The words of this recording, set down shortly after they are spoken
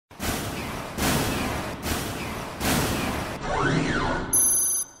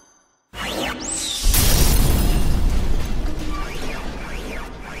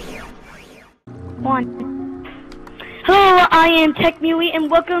I am Tech Mewey,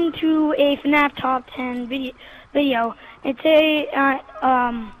 and welcome to a FNAF Top 10 video. And today,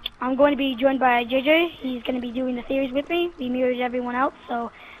 I'm going to be joined by JJ. He's going to be doing the theories with me. He mirrors everyone else,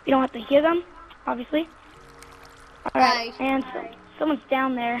 so we don't have to hear them, obviously. Alright, and so, someone's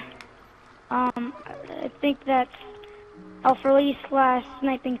down there. I think that's Alfredi /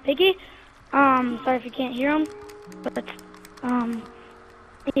 Sniping Piggy. Sorry if you can't hear him, but,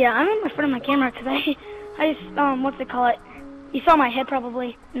 yeah, I'm in front of my camera because I just, what's it call it? You saw my head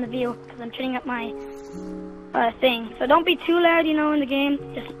probably in the view because I'm turning up my thing. So don't be too loud, you know, in the game.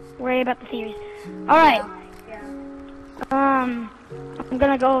 Just worry about the series. Alright. Yeah. I'm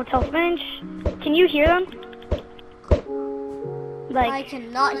gonna go tell Finch. Can you hear them? Like, I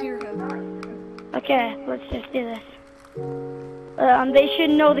cannot hear him. Okay, let's just do this. They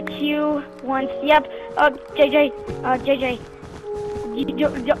should know the cue once. Yep. JJ.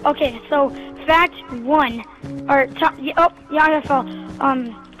 Okay, so fact 1, or top. Oh, yeah, I fell.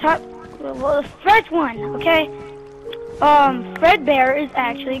 Fact 1. Okay. Fredbear is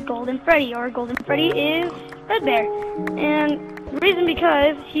actually Golden Freddy, or Golden Freddy is Fredbear, and the reason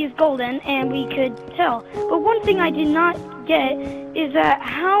because he's golden, and we could tell. But one thing I did not get is that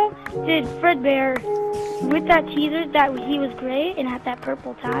how did Fredbear, with that teaser that he was gray and had that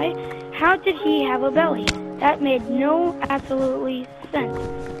purple tie, how did he have a belly? That made no absolutely sense.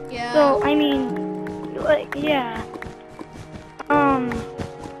 Yeah. So I mean, like, yeah.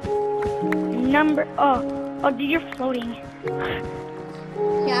 Oh, dude, you're floating.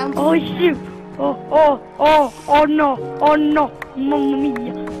 Yeah. Oh shoot. Oh no, mamma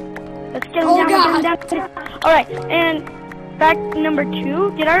mia. Let's get him down. All right, and fact number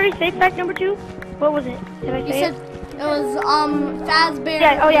 2. Did I already say fact number 2? What was it? Did I say it? It was Fazbear.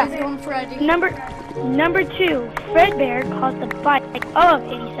 Yeah. Oh yeah. Golden Freddy. Number 2, Fredbear caused the bite of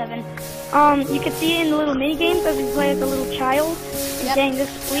 87. You can see it in the little mini games as we play as a little child. Yep. Dang,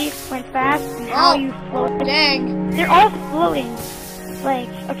 this leaf went fast, and how you float. Dang. They're all floating. Like,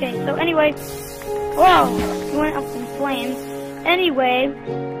 okay, so anyway, whoa, you went up in flames. Anyway,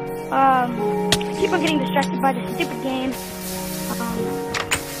 keep on getting distracted by this stupid game.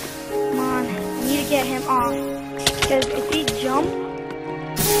 Come on, I need to get him off, because if he jumps,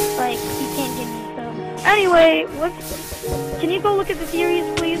 like, he can't get me, so. Anyway, can you go look at the theories,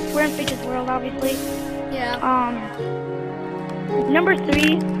 please? We're in Fitch's world, obviously. Yeah. Number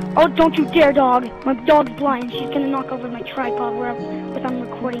 3. Oh, don't you dare, dog. My dog's blind. She's gonna knock over my tripod where I'm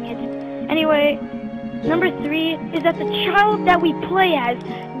recording it. Anyway, number 3 is that the child that we play as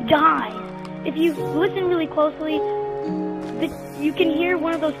dies. If you listen really closely, you can hear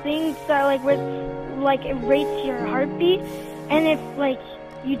one of those things that, like, it rates your heartbeat. And if, like,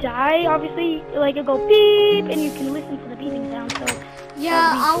 you die, obviously, like, it'll go beep, and you can listen to the beeping sound, so.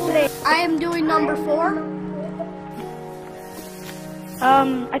 Yeah, I am doing number 4.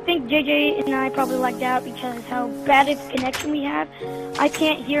 I think JJ and I probably lucked out because how bad of connection we have. I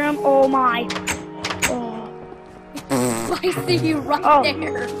can't hear him. Oh my. Oh. I see you right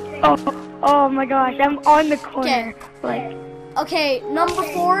there. Oh my gosh, I'm on the corner. Okay. Okay, number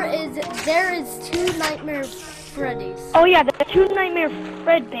 4 is there is 2 Nightmare Freddys. Oh yeah, the 2 Nightmare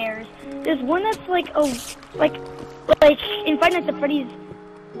Fredbears. There's one that's like in Five Nights at Freddy's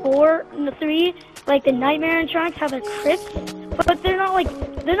 4 and the 3, like the Nightmare animatronics, how they're crisp, but they're not like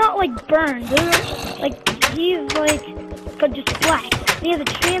burned. They're like, he's like just black. And he has a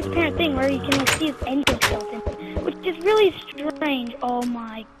transparent thing where you can like see his endoskeleton, which is really strange. Oh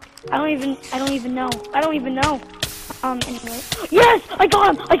my, I don't even know. Anyway. Yes, I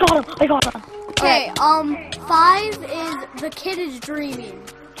got him. Okay, 5 is the kid is dreaming.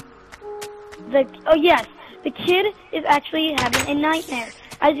 Yes, the kid is actually having a nightmare.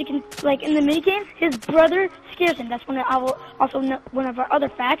 As you can, like, in the minigame, his brother scares him. That's one of our other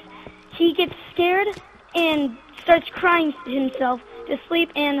facts. He gets scared and starts crying himself to sleep,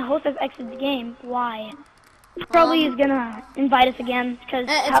 and the host has exited the game. Why? Probably he's gonna invite us again, because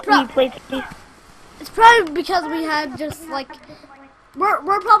we played these. It's probably because we had just, like,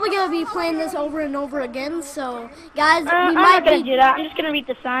 we're probably gonna be playing this over and over again, so, guys, I'm not gonna do that. I'm just gonna read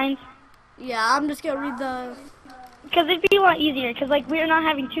the signs. Yeah, I'm just gonna read the... Because it'd be a lot easier, because, like, we're not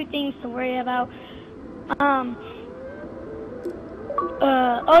having 2 things to worry about. Oh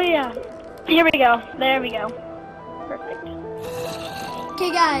yeah. Here we go. There we go. Perfect.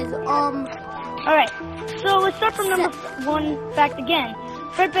 Okay, guys, Alright, so let's start from number 1 fact again.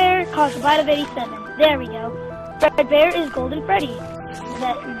 Fredbear caused a bite of 87. There we go. Fredbear is Golden Freddy.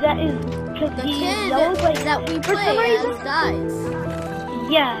 That is because he's yellow, but that we for some reason dies.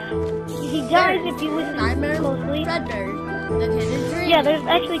 Yeah. He dies if you listen closely. Fredbear. The kid is dreaming. Yeah, there's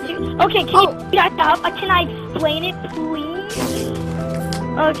actually 2. Okay, can I explain it, please?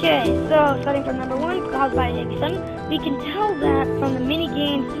 Okay, so starting from number 1, caused by 87, we can tell that from the mini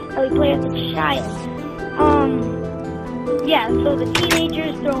games that we play as a child. Yeah, so the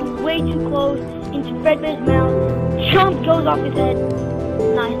teenager's thrown way too close into Fredbear's mouth. Chomp goes off his head.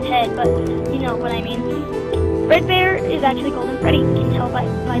 Not his head, but you know what I mean. Fredbear is actually Golden Freddy. You can tell by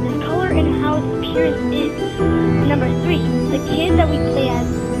this color and how his appearance is. Number 3, the kid that we play as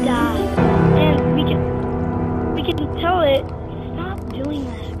dies. And we can tell it, stop doing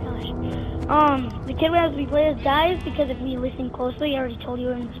that, gosh. The kid that we play as dies because if we listen closely, I already told you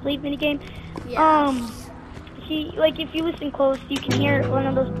in the sleep minigame. Yeah. If you listen close, you can hear one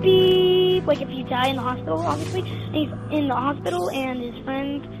of those beep, like if you die in the hospital, obviously, and he's in the hospital and his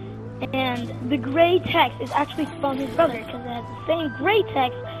friends, and the gray text is actually from his brother, because it has the same gray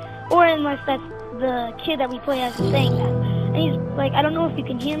text, or unless that's the kid that we play as saying that. And he's like, I don't know if you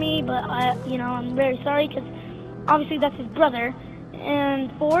can hear me, but I'm very sorry, because obviously that's his brother.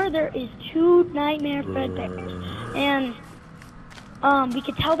 And 4, there is 2 Nightmare Fredbears, and we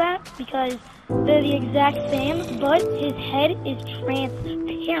could tell that because they're the exact same, but his head is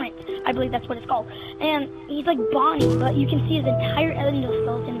transparent. I believe that's what it's called. And he's like Bonnie, but you can see his entire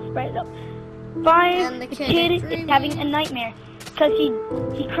endoskeleton spread up. 5, the kid is having a nightmare because he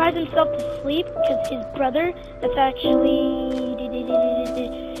cries himself to sleep because his brother, that's actually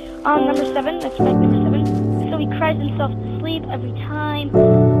number 7, that's right, number 7. So he cries himself to sleep every time,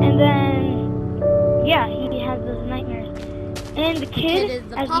 and then, yeah, he has those nightmares. And the kid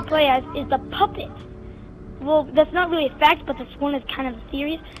as we play as, is the puppet. Well, that's not really a fact, but that's one of kind of the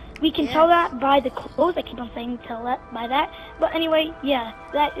theories. We can tell that by the clothes. I keep on saying tell that by that. But anyway, yeah,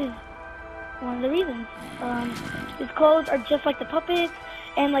 that is one of the reasons. His clothes are just like the puppets,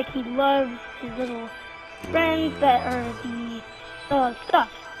 and like he loves his little friends that are the stuff,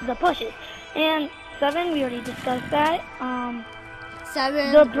 the plushes. And 7, we already discussed that.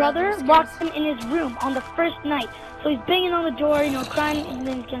 7. The brother locked him in his room on the first night. So he's banging on the door, crying, and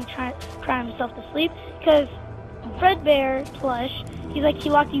then he's gonna cry himself to sleep. Because Fredbear plush, he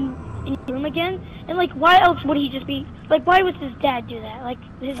locked you in your room again. And like, why else would he just be like? Why would his dad do that? Like,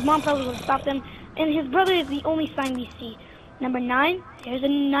 his mom probably would have stopped him. And his brother is the only sign we see. Number 9, there's a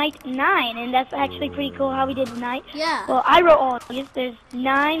night 9, and that's actually pretty cool how we did the night. Yeah. Well, I wrote all of these. There's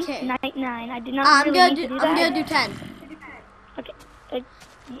 9, night 9. I did not really need to do that. I'm gonna do 10. Okay.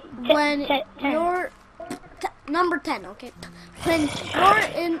 When you're number 10, okay. When you're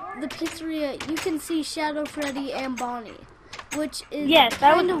in the pizzeria, you can see Shadow Freddy and Bonnie, which is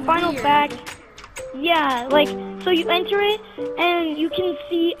that was the final fact. Yeah, like so you enter it and you can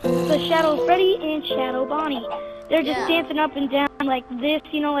see the Shadow Freddy and Shadow Bonnie. They're just dancing up and down like this,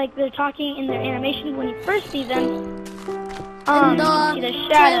 like they're talking in their animations when you first see them. You see the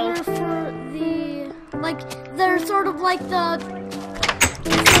shadows. For the they're sort of like the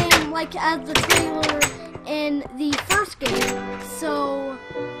same like as the trailer in the first game, so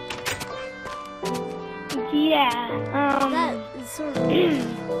that is sort of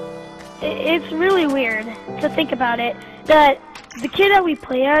it's really weird to think about it that the kid that we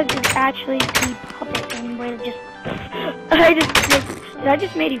play as is actually the puppet, and we're just I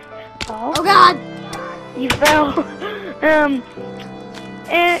just made you fall. Oh God, you fell.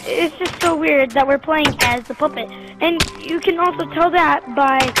 And it's just so weird that we're playing as the puppet, and you can also tell that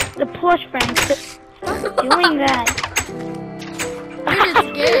by the plush friends. Doing that.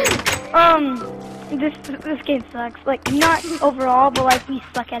 This game sucks. Like, not overall, but like we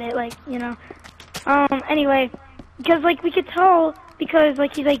suck at it. Like, Anyway, because like we could tell because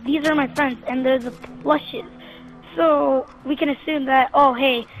like he's like, these are my friends, and they're the plushes. So we can assume that, oh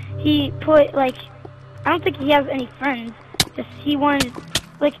hey, he put like, I don't think he has any friends. Just he wanted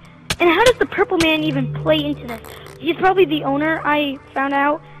like, and how does the purple man even play into this? He's probably the owner. I found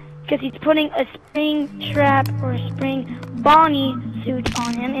out. Because he's putting a spring trap or a spring Bonnie suit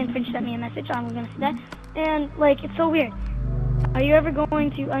on him, and Finch sent me a message. I'm gonna see that, and like it's so weird. Are you ever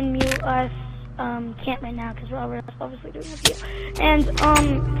going to unmute us? Can't right now because we're obviously doing a video. And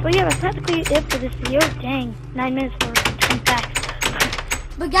so yeah, that's practically it for this video. Dang, 9 minutes for 10 facts.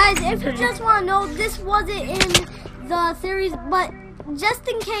 But guys, if you just want to know, this wasn't in the series, but just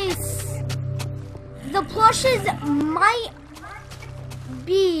in case, the plushes might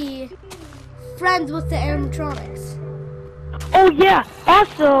be friends with the animatronics. Oh yeah,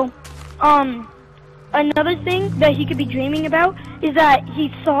 also, another thing that he could be dreaming about is that he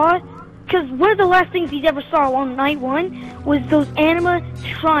saw, because one of the last things he ever saw on night 1 was those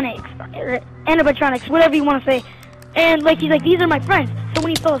animatronics, or animatronics, whatever you want to say, and like he's like, these are my friends. So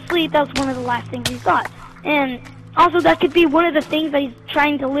when he fell asleep, that was one of the last things he saw. And Also, that could be one of the things that he's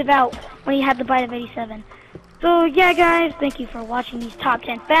trying to live out when he had the bite of 87. So yeah, guys, thank you for watching these top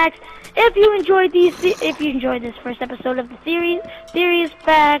 10 facts. If you enjoyed this first episode of the series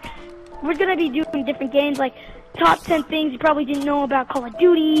facts, we're gonna be doing different games like top 10 things you probably didn't know about Call of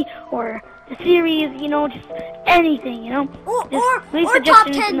Duty or the series. You know, just anything. You know, leave or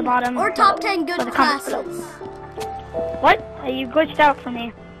suggestions top 10 in the bottom or top 10 good the comments below. classes. What? You glitched out for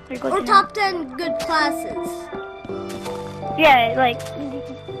me. Or top 10 good classes. Yeah, like,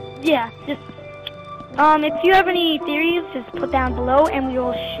 yeah, just, if you have any theories, just put down below and we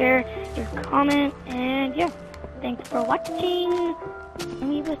will share your comment, and yeah, thanks for watching, and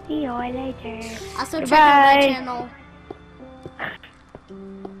we will see you all later. Also Goodbye. check out my channel.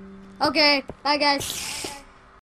 Okay, bye guys.